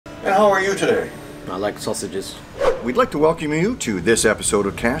And how are you today? I like sausages. We'd like to welcome you to this episode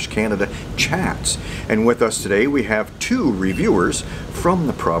of Cache Canada Chats. And with us today we have two reviewers from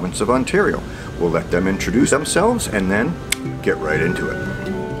the province of Ontario. We'll let them introduce themselves and then get right into it.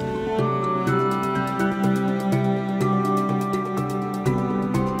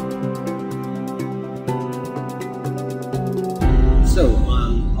 So,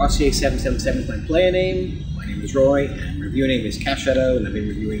 RCA777 is my player name. My name is Roy, and reviewer name is Cache Shadow, and I've been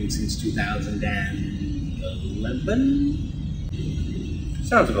reviewing since 2011.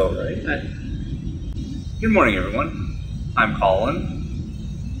 Sounds about right. Good morning, everyone. I'm Colin.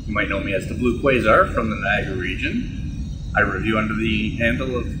 You might know me as the Blue Quasar from the Niagara region. I review under the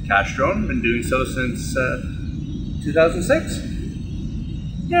handle of Cache Drone. Been doing so since 2006.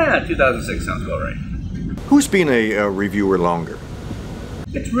 Yeah, 2006 sounds about right. Who's been a reviewer longer?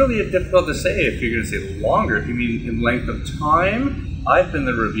 It's really difficult to say if you're going to say longer. If you mean in length of time, I've been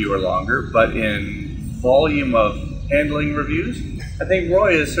the reviewer longer, but in volume of handling reviews, I think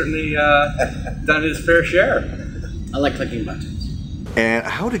Roy has certainly done his fair share. I like clicking buttons. And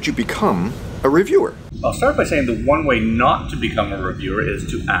how did you become a reviewer? I'll start by saying the one way not to become a reviewer is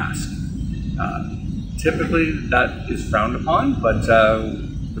to ask. Typically that is frowned upon, but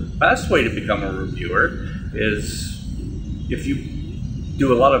the best way to become a reviewer is if you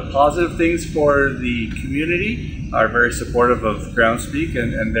do a lot of positive things for the community, are very supportive of Groundspeak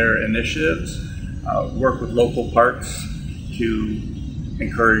and their initiatives, work with local parks to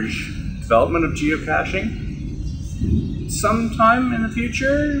encourage development of geocaching. Sometime in the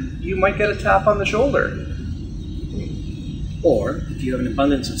future, you might get a tap on the shoulder. Or, if you have an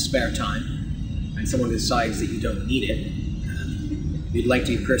abundance of spare time, and someone decides that you don't need it, you'd like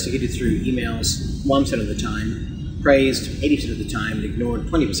to be persecuted through emails 1% of the time, praised 80% of the time, and ignored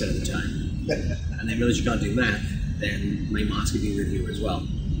 20% of the time, and then realize you can't do math, then my mask could be a reviewer as well.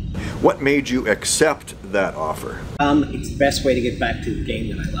 What made you accept that offer? It's the best way to get back to the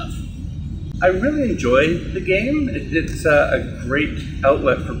game that I love. I really enjoy the game. It's a great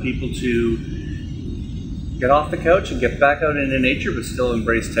outlet for people to get off the couch and get back out into nature, but still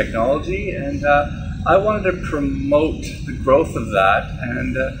embrace technology. And I wanted to promote the growth of that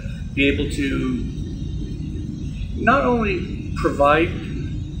and be able to not only provide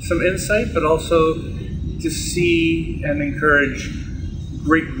some insight, but also to see and encourage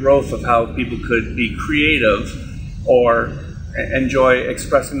great growth of how people could be creative or enjoy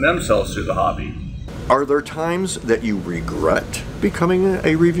expressing themselves through the hobby. Are there times that you regret becoming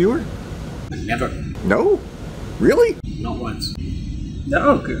a reviewer? Never. No? Really? Not once.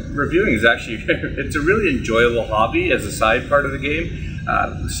 No, reviewing is actually, it's a really enjoyable hobby as a side part of the game.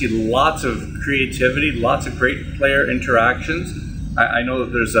 We see lots of creativity, lots of great player interactions. I know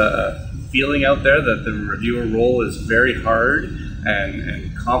that there's a feeling out there that the reviewer role is very hard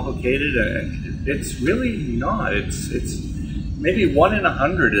and complicated, and it's really not. It's maybe 1 in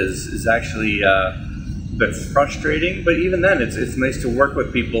 100 is actually a bit frustrating, but even then it's nice to work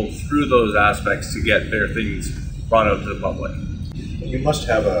with people through those aspects to get their things brought out to the public. You must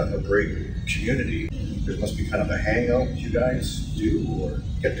have a great community. There must be kind of a hangout you guys do, or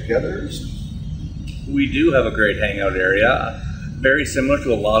get-togethers. We do have a great hangout area, very similar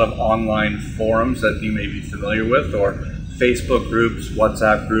to a lot of online forums that you may be familiar with, or Facebook groups,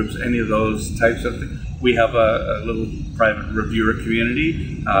 WhatsApp groups, any of those types of things. We have a little private reviewer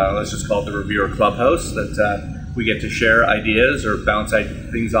community, let's just call it the Reviewer Clubhouse, that we get to share ideas or bounce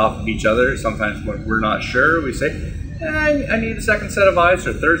things off of each other. Sometimes when we're not sure, we say, I need a second set of eyes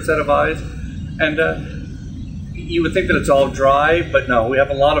or a third set of eyes. And you would think that it's all dry, but no, we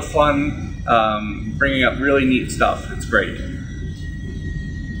have a lot of fun bringing up really neat stuff. It's great.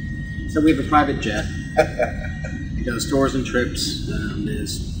 So we have a private jet. It does tours and trips.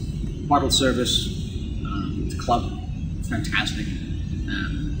 There's bottle service. It's a club. It's fantastic.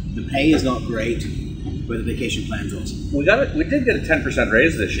 The pay is not great, but the vacation plan's awesome. We did get a 10%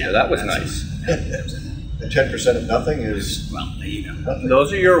 raise this year. That was nice. The 10% of nothing is... Well, there you go. Nothing.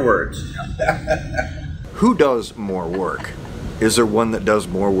 Those are your words. Who does more work? Is there one that does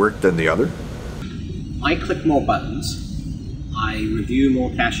more work than the other? I click more buttons. I review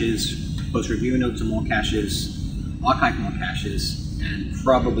more caches, post review notes on more caches, archive more caches, and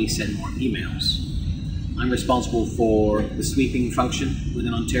probably send more emails. I'm responsible for the sweeping function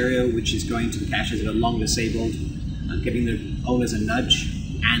within Ontario, which is going to the caches that are long disabled, giving the owners a nudge,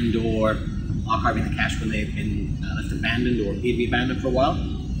 and or archiving the cache when they've been left abandoned or be abandoned for a while.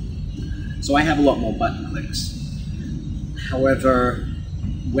 So I have a lot more button clicks. However,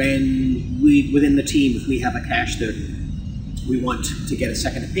 when within the team, if we have a cache that we want to get a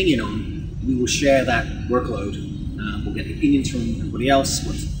second opinion on, we will share that workload. We'll get opinions from everybody else,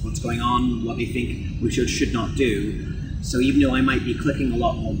 what's what's going on, what they think we should not do. So even though I might be clicking a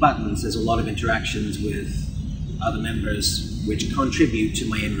lot more buttons, there's a lot of interactions with other members which contribute to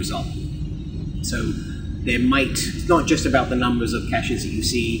my end result. So there might, it's not just about the numbers of caches that you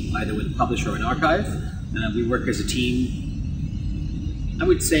see either with a publisher or an archive. We work as a team, I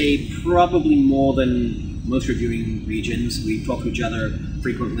would say probably more than most reviewing regions. We talk to each other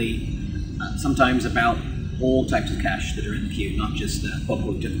frequently, sometimes about all types of cache that are in the queue, not just the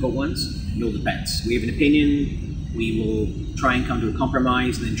quote-unquote difficult ones. It all depends. We have an opinion, we will try and come to a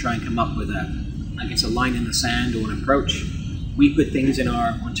compromise, and then try and come up with a line in the sand or an approach. We put things in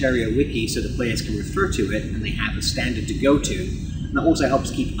our Ontario wiki so the players can refer to it and they have a standard to go to. And that also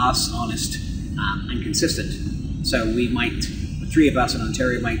helps keep us honest and consistent. So we might, the three of us in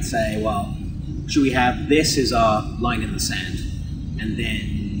Ontario might say, well, should we have this as our line in the sand? And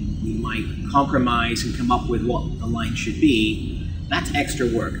then we might compromise and come up with what the line should be. That's extra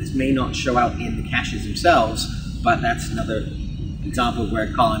work. This may not show out in the caches themselves, but that's another example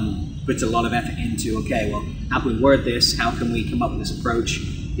where Colin puts a lot of effort into, okay, well, how can we word this? How can we come up with this approach?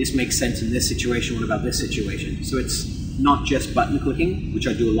 This makes sense in this situation. What about this situation? So it's not just button clicking, which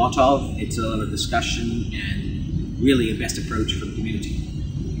I do a lot of. It's a lot of discussion and really a best approach for the community.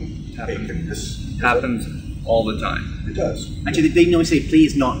 Happens all the time. It does. Actually, they normally say,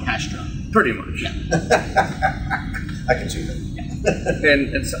 please not cache drop. Pretty much. Yeah. I can see that.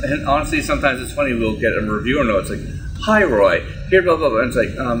 And honestly, sometimes it's funny, we'll get a reviewer note, it's like, hi Roy, here blah blah blah, and it's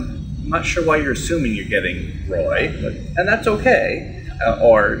like, I'm not sure why you're assuming you're getting Roy, and that's okay.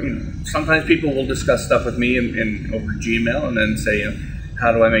 Or sometimes people will discuss stuff with me in over Gmail and then say,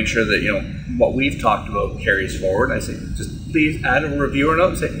 how do I make sure that what we've talked about carries forward? And I say, just please add a reviewer note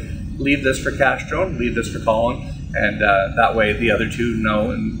and say, leave this for Cash Drone, leave this for Colin, and that way the other two know.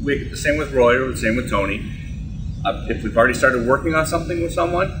 And the same with Roy or the same with Tony. If we've already started working on something with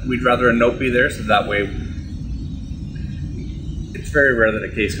someone, we'd rather a note be there so that way. It's very rare that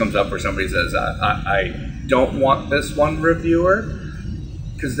a case comes up where somebody says, I don't want this one reviewer,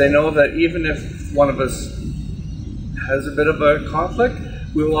 because they know that even if one of us has a bit of a conflict,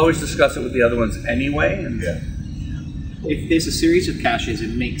 we will always discuss it with the other ones anyway. And yeah. If there's a series of caches,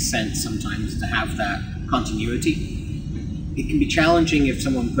 it makes sense sometimes to have that continuity. It can be challenging if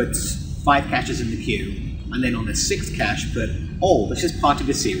someone puts 5 caches in the queue, and then on the 6th cache put, oh, this is part of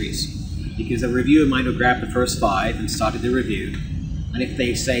the series. Because a reviewer might have grabbed the first 5 and started the review. And if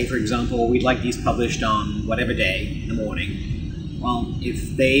they say, for example, we'd like these published on whatever day in the morning, well,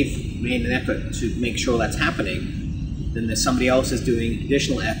 if they've made an effort to make sure that's happening, then there's somebody else that's doing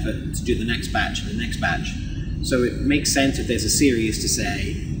additional effort to do the next batch and the next batch. So it makes sense if there's a series to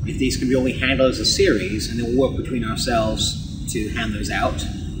say, if these can be only handled as a series, and then we'll work between ourselves to hand those out.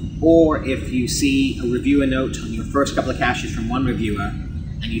 Or if you see a reviewer note on your first couple of caches from one reviewer,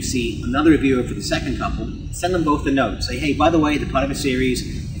 and you see another reviewer for the second couple, send them both a note. Say, hey, by the way, they're part of a series.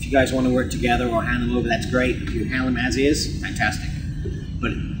 If you guys want to work together or hand them over, that's great. If you handle them as is, fantastic.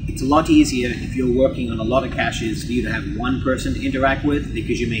 But it's a lot easier if you're working on a lot of caches for you to have one person to interact with,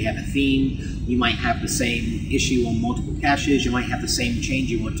 because you may have a theme, you might have the same issue on multiple caches, you might have the same change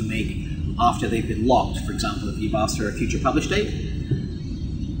you want to make after they've been locked. For example, if you've asked for a future publish date,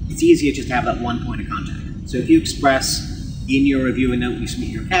 it's easier just to have that one point of contact. So if you express in your reviewer note when you submit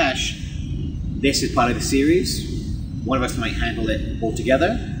your cache, this is part of the series, one of us might handle it all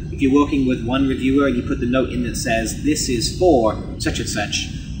together. If you're working with one reviewer and you put the note in that says, this is for such and such,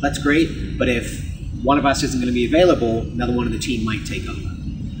 that's great, but if one of us isn't going to be available, another one of the team might take over.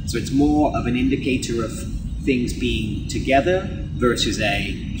 So it's more of an indicator of things being together versus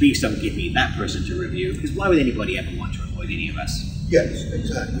a, please don't give me that person to review, because why would anybody ever want to avoid any of us? Yes,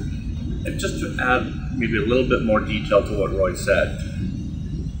 exactly. And just to add maybe a little bit more detail to what Roy said,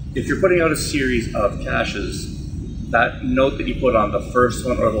 if you're putting out a series of caches, that note that you put on the first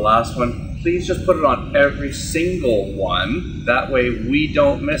one or the last one, please just put it on every single one. That way we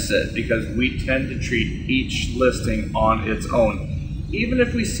don't miss it, because we tend to treat each listing on its own. Even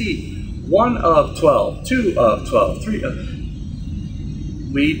if we see 1 of 12, 2 of 12, 3 of...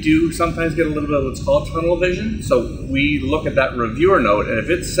 We do sometimes get a little bit of what's called tunnel vision. So we look at that reviewer note, and if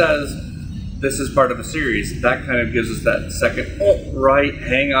it says this is part of a series, that kind of gives us that second, oh, right,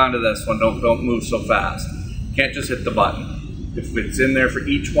 hang on to this one, don't move so fast. Can't just hit the button. If it's in there for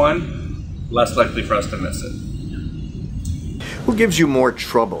each one, less likely for us to miss it. Who gives you more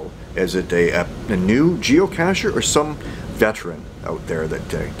trouble? Is it a new geocacher or some veteran out there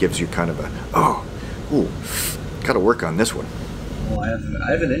that gives you kind of a, gotta work on this one? Well,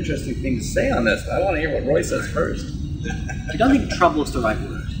 I have an interesting thing to say on this, but I want to hear what Roy says first. I don't think trouble is the right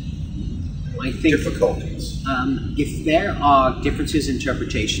word. I think difficulties? if there are differences in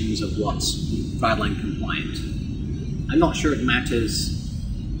interpretations of what's guideline compliant, I'm not sure it matters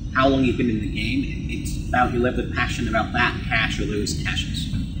how long you've been in the game. It's about your level of passion about that cache or those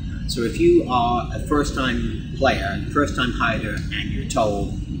caches. So if you are a first-time player, first-time hider, and you're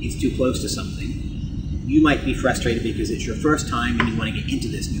told it's too close to something, you might be frustrated because it's your first time and you want to get into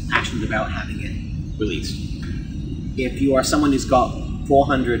this and you're passionate about having it released. If you are someone who's got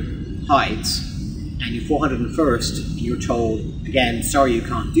 400 hides and you're 401st and you're told, again, sorry you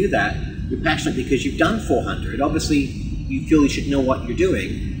can't do that, you're passionate because you've done 400. Obviously, you feel you should know what you're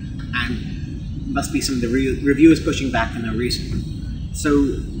doing, and must be some of the reviewers pushing back for no reason.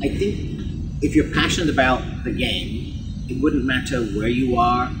 So I think if you're passionate about the game, it wouldn't matter where you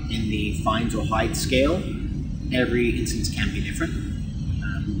are in the finds or hide scale. Every instance can be different.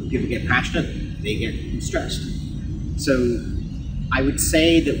 When people get passionate, they get stressed. So I would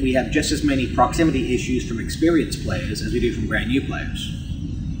say that we have just as many proximity issues from experienced players as we do from brand new players.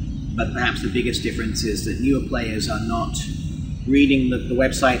 But perhaps the biggest difference is that newer players are not reading the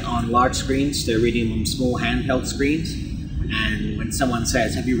website on large screens, they're reading them on small handheld screens. And when someone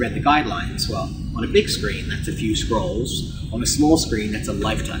says, have you read the guidelines? Well, on a big screen, that's a few scrolls. On a small screen, that's a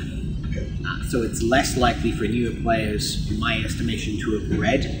lifetime. So it's less likely for newer players, in my estimation, to have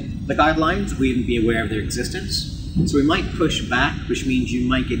read the guidelines or even be aware of their existence. So we might push back, which means you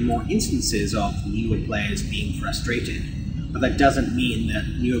might get more instances of newer players being frustrated. But that doesn't mean that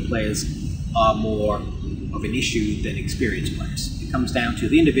newer players are more of an issue than experienced players. It comes down to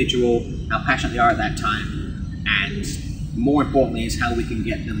the individual, how passionate they are at that time, and more importantly is how we can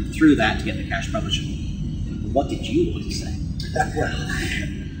get them through that to get the cache publishable. What did you want to say?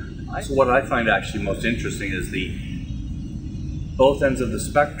 So what I find actually most interesting is both ends of the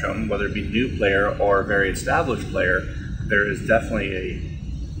spectrum, whether it be new player or a very established player, there is definitely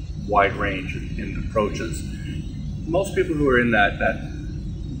a wide range in approaches. Most people who are in that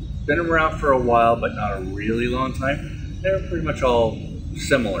been around for a while but not a really long time, they're pretty much all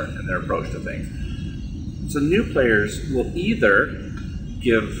similar in their approach to things. So new players will either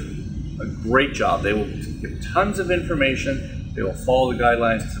give a great job. They will give tons of information, they will follow the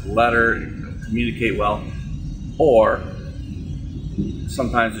guidelines to the letter, communicate well, or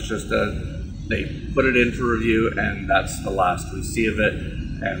sometimes it's just they put it in for review and that's the last we see of it,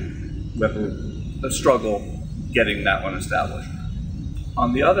 and we have a struggle getting that one established.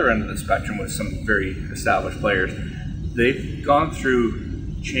 On the other end of the spectrum, with some very established players, they've gone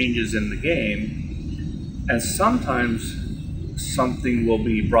through changes in the game, and sometimes something will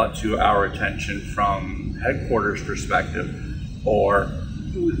be brought to our attention from headquarters perspective, or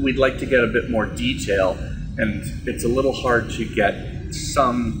we'd like to get a bit more detail, and it's a little hard to get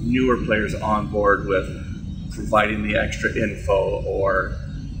some newer players on board with providing the extra info or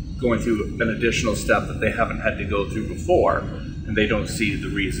going through an additional step that they haven't had to go through before, and they don't see the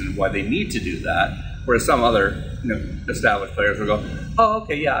reason why they need to do that. Whereas some other established players will go, oh,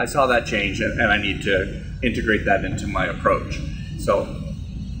 okay, yeah, I saw that change, and I need to integrate that into my approach. So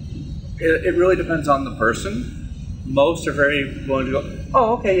it really depends on the person. Most are very willing to go,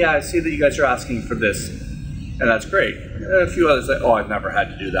 oh, okay, yeah, I see that you guys are asking for this, and that's great. And a few others say, oh, I've never had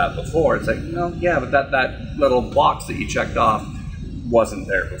to do that before. It's like, no, yeah, but that little box that you checked off wasn't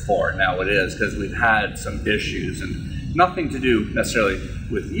there before. Now it is, because we've had some issues, and nothing to do necessarily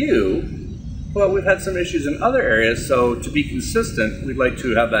with you, but we've had some issues in other areas. So to be consistent, we'd like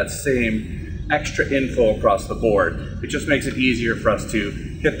to have that same extra info across the board. It just makes it easier for us to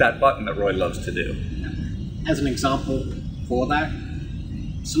hit that button that Roy loves to do. As an example for that,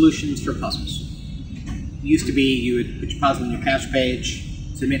 solutions for puzzles. It used to be you would put your puzzle on your cache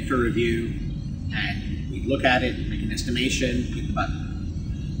page, submit for review, and we'd look at it, make an estimation, hit the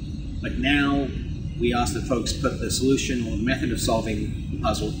button. But now we ask that folks put the solution or the method of solving the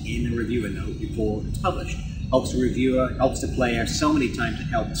puzzle in a reviewer note before it's published. Helps the reviewer, helps the player. So many times it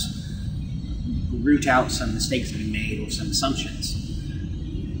helps root out some mistakes that have been made or some assumptions.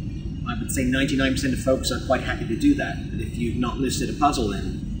 I would say 99% of folks are quite happy to do that. But if you've not listed a puzzle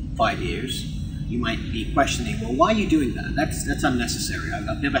in 5 years, you might be questioning, well, why are you doing that? That's unnecessary.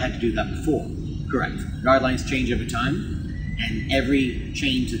 I've never had to do that before. Correct. Guidelines change over time, and every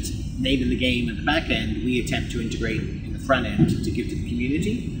change that's made in the game at the back end, we attempt to integrate in the front end to give to the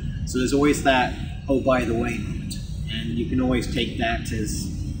community. So there's always that, oh, by the way moment. And you can always take that as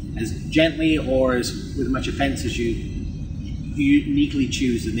gently or with as much offense as you uniquely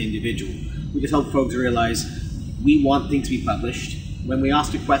choose as an individual. We just hope folks realize we want things to be published. When we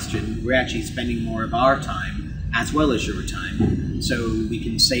ask a question, we're actually spending more of our time as well as your time, so we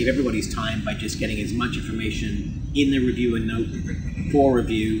can save everybody's time by just getting as much information in the reviewer note for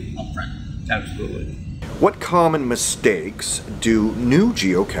review up front. Absolutely. What common mistakes do new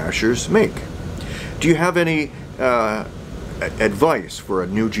geocachers make? Do you have any advice for a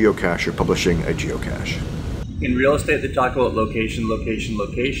new geocacher publishing a geocache? In real estate, they talk about location, location,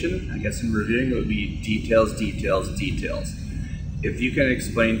 location. I guess in reviewing, it would be details, details, details. If you can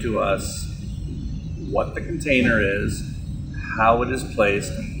explain to us what the container is, how it is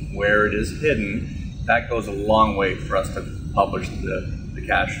placed, and where it is hidden, that goes a long way for us to publish the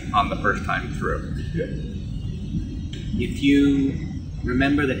cache on the first time through. If you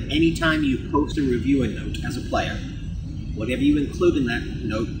remember that anytime you post a reviewer note as a player, whatever you include in that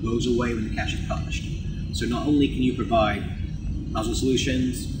note goes away when the cache is published. So not only can you provide puzzle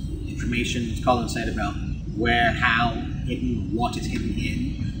solutions, information, as Colin said, about where, how, hidden, what is hidden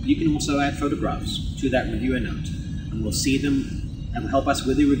in, but you can also add photographs to that reviewer note. And we'll see them, and will help us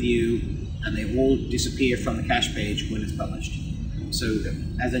with the review, and they all disappear from the cache page when it's published. So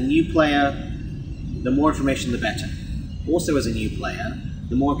as a new player, the more information, the better. Also as a new player,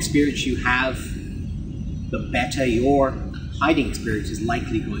 the more experience you have, the better your hiding experience is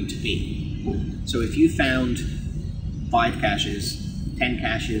likely going to be. So if you found 5 caches, 10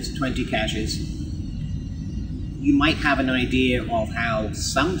 caches, 20 caches, you might have an idea of how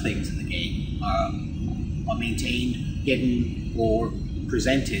some things in the game are maintained, hidden, or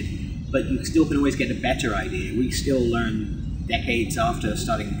presented, but you still can always get a better idea. We still learn decades after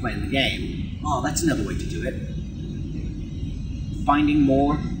starting playing the game, oh, that's another way to do it. Finding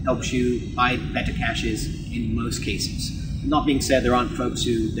more helps you hide better caches in most cases. Not being said, there aren't folks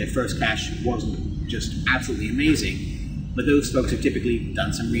who their first cache wasn't just absolutely amazing, but those folks have typically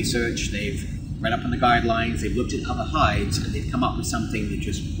done some research, they've read up on the guidelines, they've looked at other hides, and they've come up with something that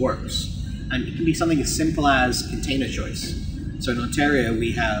just works. And it can be something as simple as container choice. So in Ontario,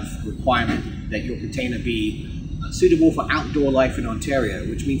 we have a requirement that your container be suitable for outdoor life in Ontario,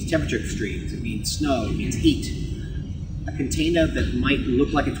 which means temperature extremes, it means snow, it means heat. A container that might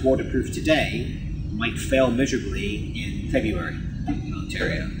look like it's waterproof today might fail miserably in February in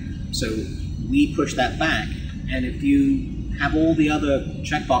Ontario. So we push that back, and if you have all the other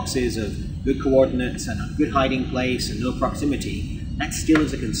checkboxes of good coordinates and a good hiding place and no proximity, that still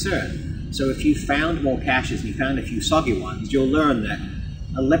is a concern. So if you found more caches and you found a few soggy ones, you'll learn that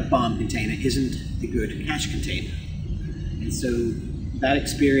a lip balm container isn't a good cache container. And so that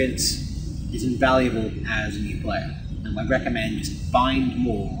experience is invaluable as a new player. And I recommend just find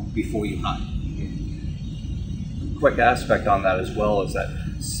more before you hide. Quick aspect on that as well is that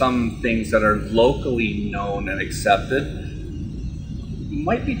some things that are locally known and accepted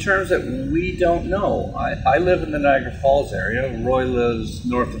might be terms that we don't know. I live in the Niagara Falls area. Roy lives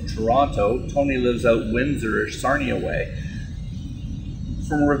north of Toronto. Tony lives out Windsor-ish, Sarnia way.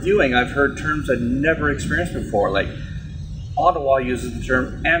 From reviewing, I've heard terms I'd never experienced before, like Ottawa uses the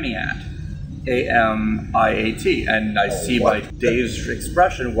term amiat, A-M-I-A-T, and I see by Dave's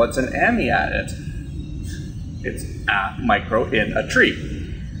expression, what's an amiat? It's a micro in a tree.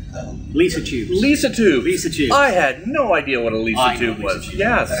 Lisa tubes. Lisa tube. Lisa tubes. I had no idea what a Lisa tube was. Lisa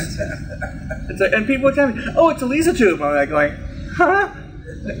yes. It's like, and people would tell me, oh, it's a Lisa tube. I'm like going, huh?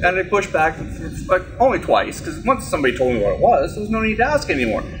 And I push back like only twice, because once somebody told me what it was, there was no need to ask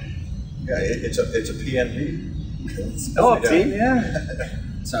anymore. Yeah, it's a PNV. Oh, see, yeah.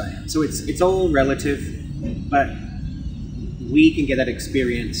 So it's all relative, but we can get that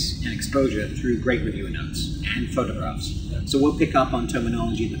experience and exposure through great reviewer notes and photographs. So we'll pick up on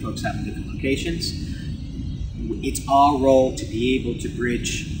terminology that folks have in different locations. It's our role to be able to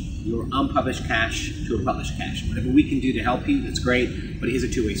bridge your unpublished cache to a published cache. Whatever we can do to help you, that's great, but it is a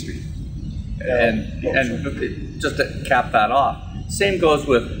two-way street. And just to cap that off, same goes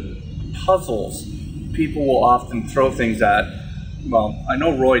with puzzles. People will often throw things at, well, I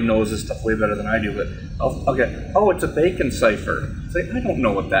know Roy knows this stuff way better than I do, but okay, oh, it's a bacon cipher. It's like, I don't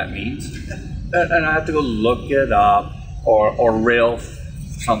know what that means. And I have to go look it up, or rail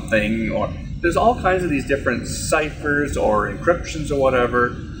something, or there's all kinds of these different ciphers or encryptions or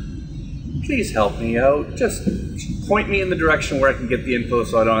whatever. Please help me out. Just point me in the direction where I can get the info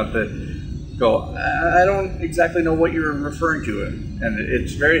so I don't have to go, I don't exactly know what you're referring to. And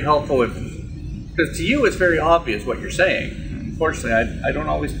it's very helpful because to you it's very obvious what you're saying. Unfortunately, I don't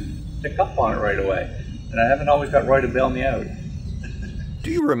always pick up on it right away. And I haven't always got Roy to bail me out. Do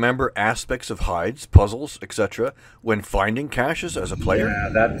you remember aspects of hides, puzzles, etc. when finding caches as a player?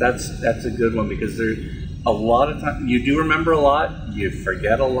 Yeah, that's a good one, because there's a lot of time you do remember a lot, you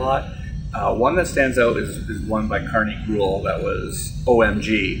forget a lot. One that stands out is one by Carney Gruel that was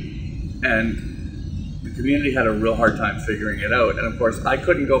OMG, and the community had a real hard time figuring it out. And of course, I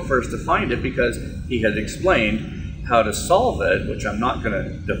couldn't go first to find it because he had explained how to solve it, which I'm not going to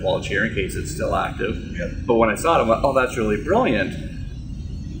divulge here in case it's still active. Yeah. But when I saw it, I went, oh, that's really brilliant.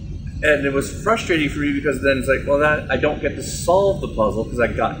 And it was frustrating for me because then it's like, well, I don't get to solve the puzzle because I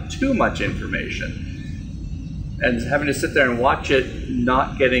got too much information. And having to sit there and watch it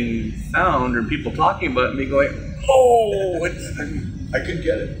not getting found or people talking about it, me going, oh, I could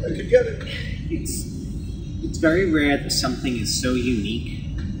get it. I could get it. It's very rare that something is so unique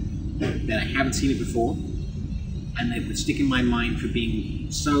that I haven't seen it before, and it would stick in my mind for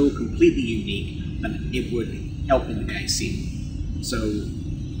being so completely unique that it would help when the guys see it. So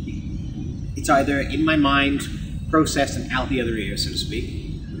it's either in my mind, processed and out the other ear, so to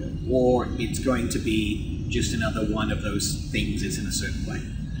speak, or it's going to be just another one of those things that's in a certain way.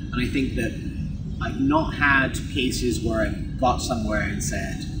 And I think that I've not had cases where I've got somewhere and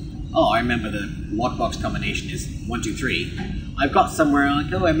said, oh, I remember the lockbox combination is 1, 2, 3. I've got somewhere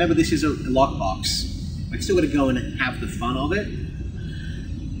like, oh, I remember this is a lockbox. I've still got to go and have the fun of it.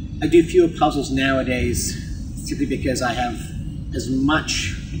 I do fewer puzzles nowadays simply because I have as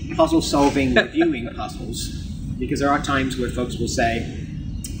much puzzle solving, reviewing puzzles, because there are times where folks will say,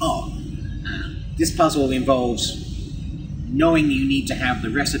 oh, this puzzle involves knowing you need to have the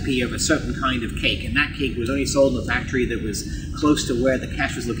recipe of a certain kind of cake, and that cake was only sold in a factory that was close to where the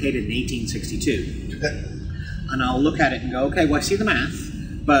cache was located in 1862. And I'll look at it and go, okay, well, I see the math,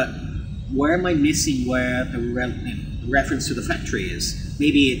 but where am I missing where the reference to the factory is?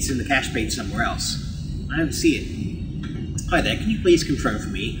 Maybe it's in the cache page somewhere else. I don't see it. Hi there, can you please confirm for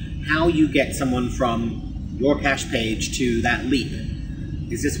me how you get someone from your cache page to that leap?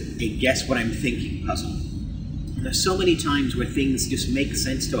 Is this a guess what I'm thinking puzzle? And there's so many times where things just make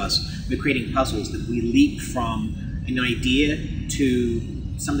sense to us. We're creating puzzles that we leap from an idea to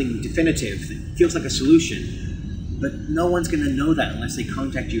something definitive that feels like a solution, but no one's going to know that unless they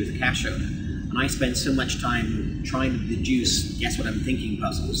contact you as a cache owner. And I spend so much time trying to deduce guess what I'm thinking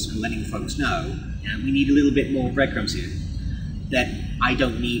puzzles and letting folks know, and we need a little bit more breadcrumbs here, that I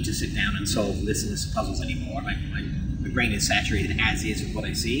don't need to sit down and solve lists and lists of puzzles anymore. My brain is saturated as is with what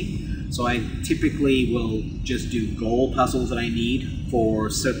I see. So I typically will just do goal puzzles that I need for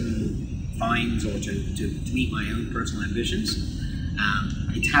certain finds or to meet my own personal ambitions.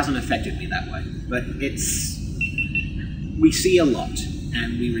 It hasn't affected me that way, but we see a lot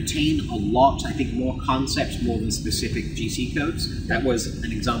and we retain a lot, I think more concepts more than specific GC codes. That was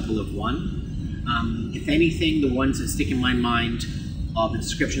an example of one. If anything, the ones that stick in my mind are the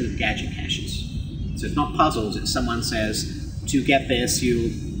descriptions of gadget caches. So it's not puzzles, it's someone says, to get this,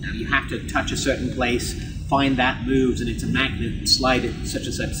 you have to touch a certain place, find that moves, and it's a magnet, slide it such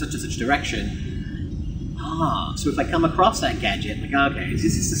and such direction. So if I come across that gadget, I'm like, okay, is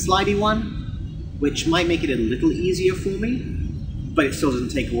this the slidey one? Which might make it a little easier for me, but it still doesn't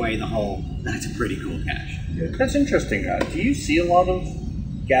take away the whole, that's a pretty cool cache. Yeah. That's interesting. Do you see a lot of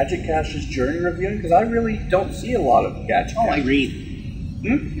gadget caches during reviewing? Because I really don't see a lot of gadget caches. I read.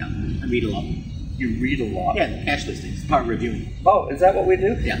 Yeah, I read a lot. You read a lot. Yeah, the cache listings, part of reviewing. Oh, is that what we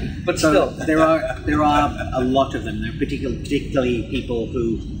do? Yeah, but so still, there are a lot of them. There are particularly people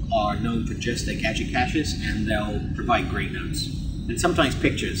who are known for just their gadget caches, and they'll provide great notes and sometimes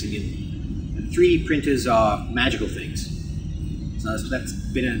pictures. And 3D printers are magical things. So that's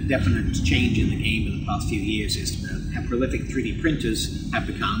been a definite change in the game in the past few years. Is how prolific 3D printers have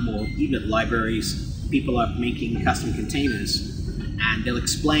become, or even at libraries, people are making custom containers, and they'll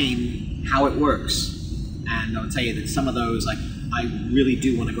explain how it works, and I'll tell you that some of those, like, I really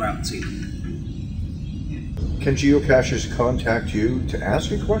do want to go out and see them. Can geocachers contact you to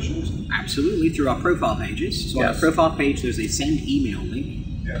ask you questions? Absolutely, through our profile pages. So on our profile page, there's a send email link.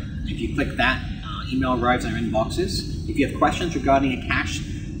 Yeah. If you click that, email arrives in our inboxes. If you have questions regarding a cache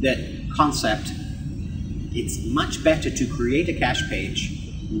concept, it's much better to create a cache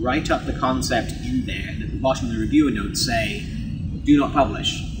page, write up the concept in there, and at the bottom of the reviewer notes say, do not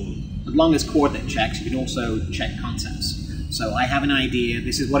publish. As long as coordinate checks, you can also check concepts. So I have an idea,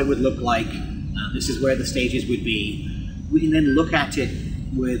 this is what it would look like, this is where the stages would be. We can then look at it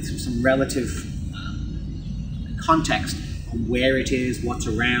with some relative context on where it is, what's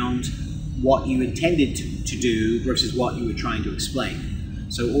around, what you intended to do versus what you were trying to explain.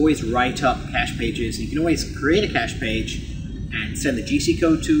 So always write up cache pages. You can always create a cache page and send the GC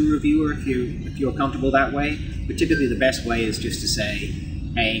code to a reviewer if you're comfortable that way. But typically the best way is just to say,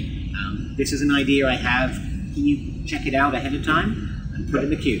 hey, this is an idea I have, can you check it out ahead of time and put it in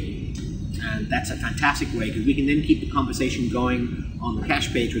the queue? And that's a fantastic way, because we can then keep the conversation going on the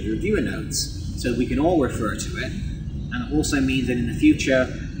cache page with reviewer notes, so we can all refer to it. And it also means that in the future,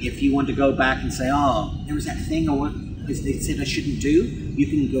 if you want to go back and say, oh, there was that thing or what they said I shouldn't do, you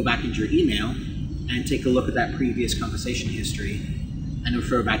can go back into your email and take a look at that previous conversation history and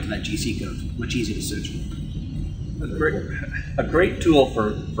refer back to that GC code. Much easier to search for. A great tool for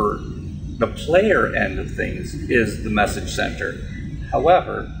the player end of things is the message center.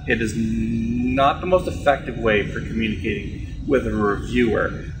 However, it is not the most effective way for communicating with a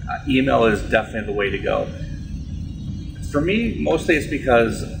reviewer. Email is definitely the way to go. For me, mostly it's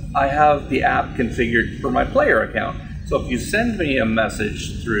because I have the app configured for my player account. So if you send me a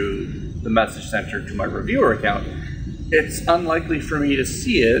message through the message center to my reviewer account, it's unlikely for me to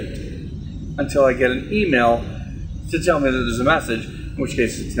see it until I get an email to tell me that there's a message, in which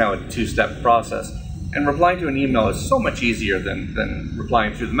case it's now a two-step process. And replying to an email is so much easier than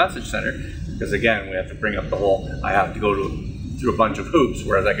replying through the message center, because again, we have to bring up the whole, I have to go through a bunch of hoops,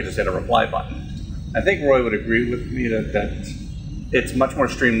 whereas I could just hit a reply button. I think Roy would agree with me that it's much more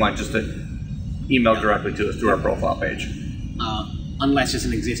streamlined just to email directly to us through our profile page. Unless it's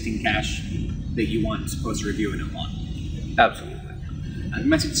an existing cache that you want to post a review note on. Absolutely.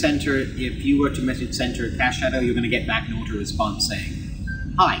 Message center, if you were to message center a cache shadow, you're going to get back note or response saying,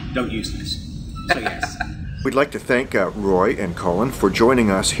 "Hi, don't use this." So yes. We'd like to thank Roy and Colin for joining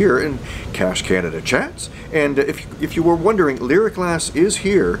us here in Cache Canada Chats. And if you were wondering, Lyric Lass is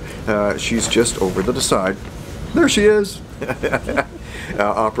here. She's just over to the side. There she is.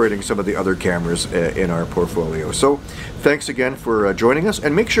 Operating some of the other cameras in our portfolio. So thanks again for joining us,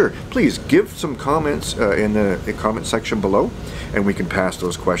 and make sure, please give some comments in the comment section below, and we can pass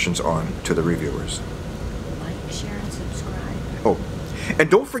those questions on to the reviewers. Like, share, and subscribe. Oh,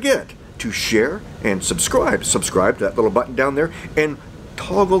 and don't forget to share and subscribe. Subscribe to that little button down there, and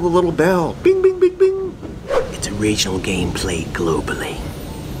toggle the little bell. Bing, bing, bing, bing. It's a regional game played globally.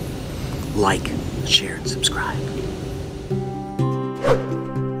 Like, share, and subscribe.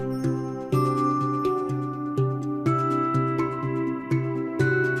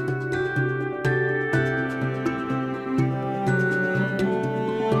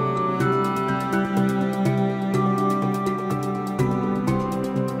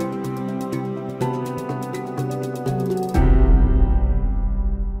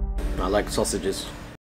 I like sausages.